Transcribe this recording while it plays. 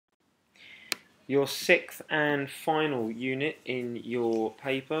Your sixth and final unit in your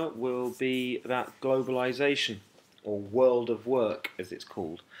paper will be about globalization, or world of work as it's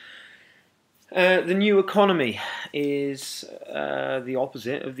called. The new economy is the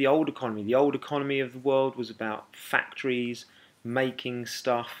opposite of the old economy. The old economy of the world was about factories, making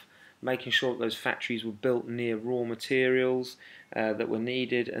stuff, making sure that those factories were built near raw materials that were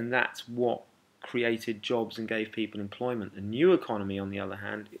needed, and that's what created jobs and gave people employment. The new economy, on the other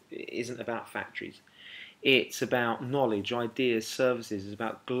hand, isn't about factories. It's about knowledge, ideas, services. It's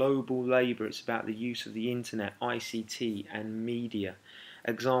about global labour. It's about the use of the internet, ICT, and media.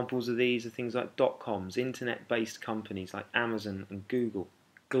 Examples of these are things like dot-coms, internet-based companies like Amazon and Google.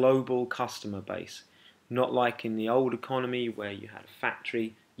 Global customer base. Not like in the old economy where you had a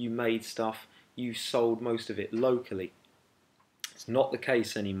factory, you made stuff, you sold most of it locally. It's not the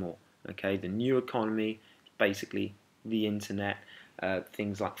case anymore. Okay, the new economy is basically the internet,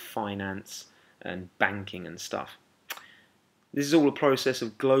 things like finance and banking and stuff. This is all a process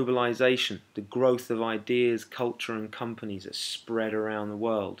of globalization, the growth of ideas, culture and companies that spread around the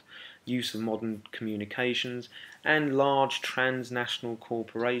world, use of modern communications and large transnational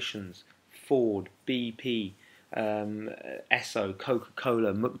corporations, Ford, BP, Esso,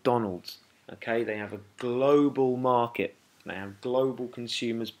 Coca-Cola, McDonald's. Okay, they have a global market. They have global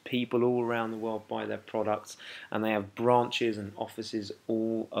consumers, people all around the world buy their products, and they have branches and offices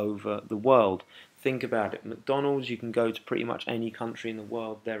all over the world. Think about it. McDonald's, you can go to pretty much any country in the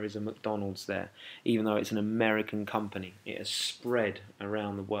world, there is a McDonald's there. Even though it's an American company, it has spread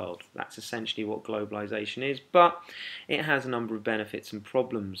around the world. That's essentially what globalization is, but it has a number of benefits and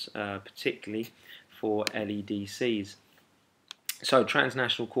problems, particularly for LEDCs. So,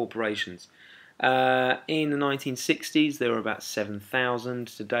 transnational corporations. In the 1960s, there were about 7,000.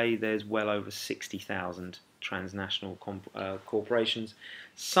 Today, there's well over 60,000 transnational corporations.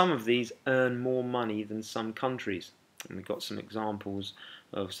 Some of these earn more money than some countries. And we've got some examples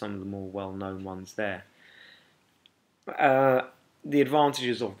of some of the more well-known ones there. The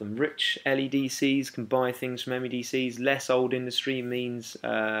advantages of them. Rich LEDCs can buy things from MEDCs. Less old industry means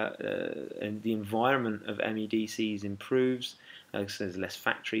the environment of MEDCs improves. So there's less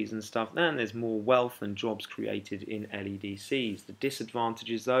factories and stuff, and there's more wealth and jobs created in LEDCs. The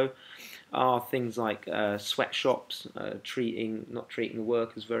disadvantages, though, are things like sweatshops not treating the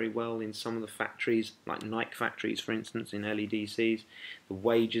workers very well in some of the factories, like Nike factories, for instance, in LEDCs. The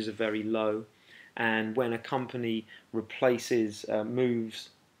wages are very low, and when a company replaces, moves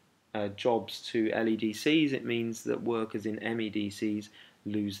jobs to LEDCs, it means that workers in MEDCs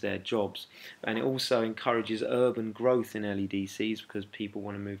lose their jobs. And it also encourages urban growth in LEDCs because people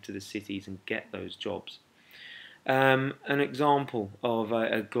want to move to the cities and get those jobs. An example of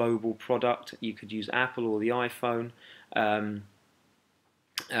a global product, you could use Apple or the iPhone.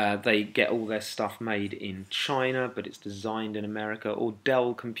 They get all their stuff made in China, but it's designed in America. Or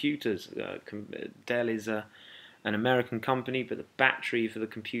Dell computers. Dell is an American company, but the battery for the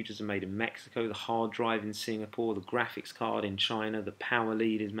computers are made in Mexico, the hard drive in Singapore, the graphics card in China, the power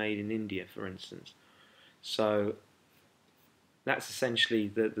lead is made in India, for instance. So that's essentially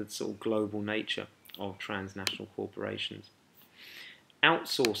the sort of global nature of transnational corporations.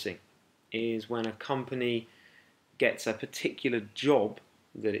 Outsourcing is when a company gets a particular job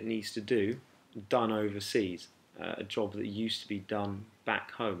that it needs to do done overseas, a job that used to be done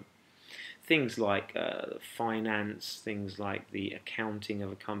back home. Things like finance, things like the accounting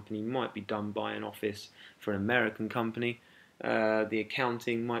of a company might be done by an office for an American company. The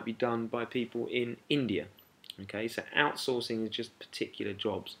accounting might be done by people in India. Okay, so outsourcing is just particular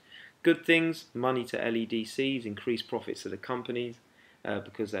jobs. Good things, money to LEDCs, increased profits to the companies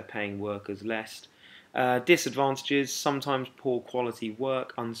because they're paying workers less. Disadvantages, sometimes poor quality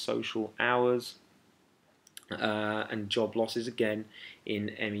work, unsocial hours, and job losses again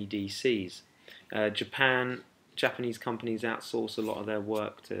in MEDCs. Japanese companies outsource a lot of their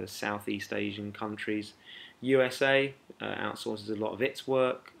work to Southeast Asian countries. USA outsources a lot of its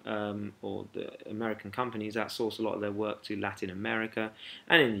work, or the American companies outsource a lot of their work to Latin America,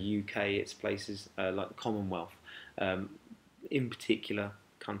 and in the UK it's places like the Commonwealth, in particular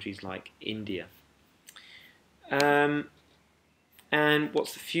countries like India. And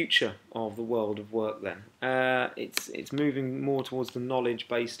what's the future of the world of work then? It's moving more towards the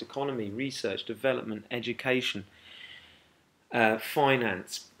knowledge-based economy, research, development, education,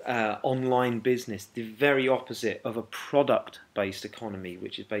 finance, online business, the very opposite of a product-based economy,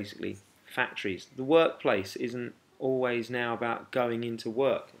 which is basically factories. The workplace isn't always now about going into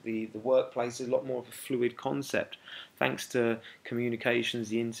work. The workplace is a lot more of a fluid concept. Thanks to communications,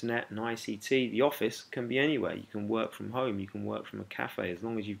 the internet and ICT, the office can be anywhere. You can work from home, you can work from a cafe as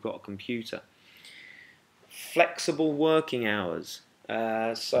long as you've got a computer. Flexible working hours.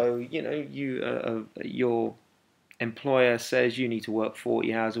 So, you know, your employer says you need to work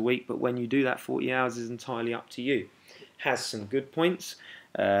 40 hours a week, but when you do that, 40 hours is entirely up to you. Has some good points.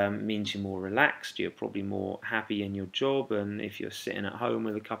 Means you're more relaxed, you're probably more happy in your job, and if you're sitting at home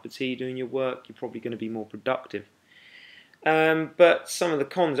with a cup of tea doing your work, you're probably going to be more productive. But some of the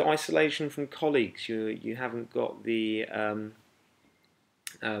cons: isolation from colleagues. You haven't got the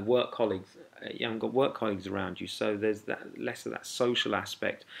work colleagues. You haven't got work colleagues around you, so there's that less of that social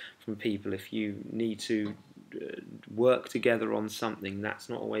aspect from people. If you need to work together on something, that's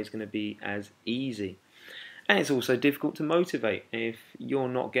not always going to be as easy. And it's also difficult to motivate. If you're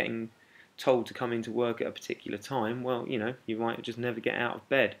not getting told to come into work at a particular time, well, you know, you might just never get out of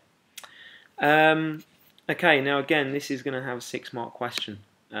bed. Okay, now again, this is going to have a 6-mark question.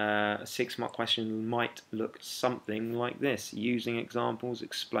 A 6-mark question might look something like this. Using examples,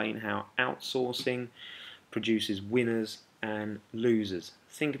 explain how outsourcing produces winners and losers.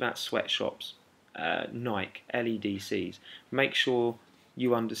 Think about sweatshops, Nike, LEDCs. Make sure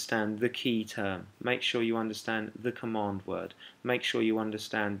you understand the key term. Make sure you understand the command word. Make sure you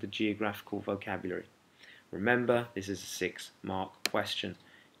understand the geographical vocabulary. Remember, this is a 6-mark question.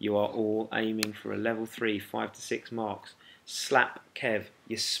 You are all aiming for a level 3, 5 to 6 marks. Slap Kev.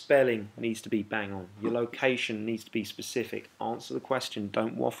 Your spelling needs to be bang on. Your location needs to be specific. Answer the question,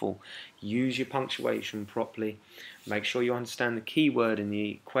 don't waffle. Use your punctuation properly. Make sure you understand the key word in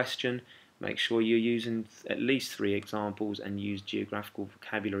the question. Make sure you're using at least 3 examples and use geographical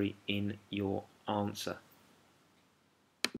vocabulary in your answer.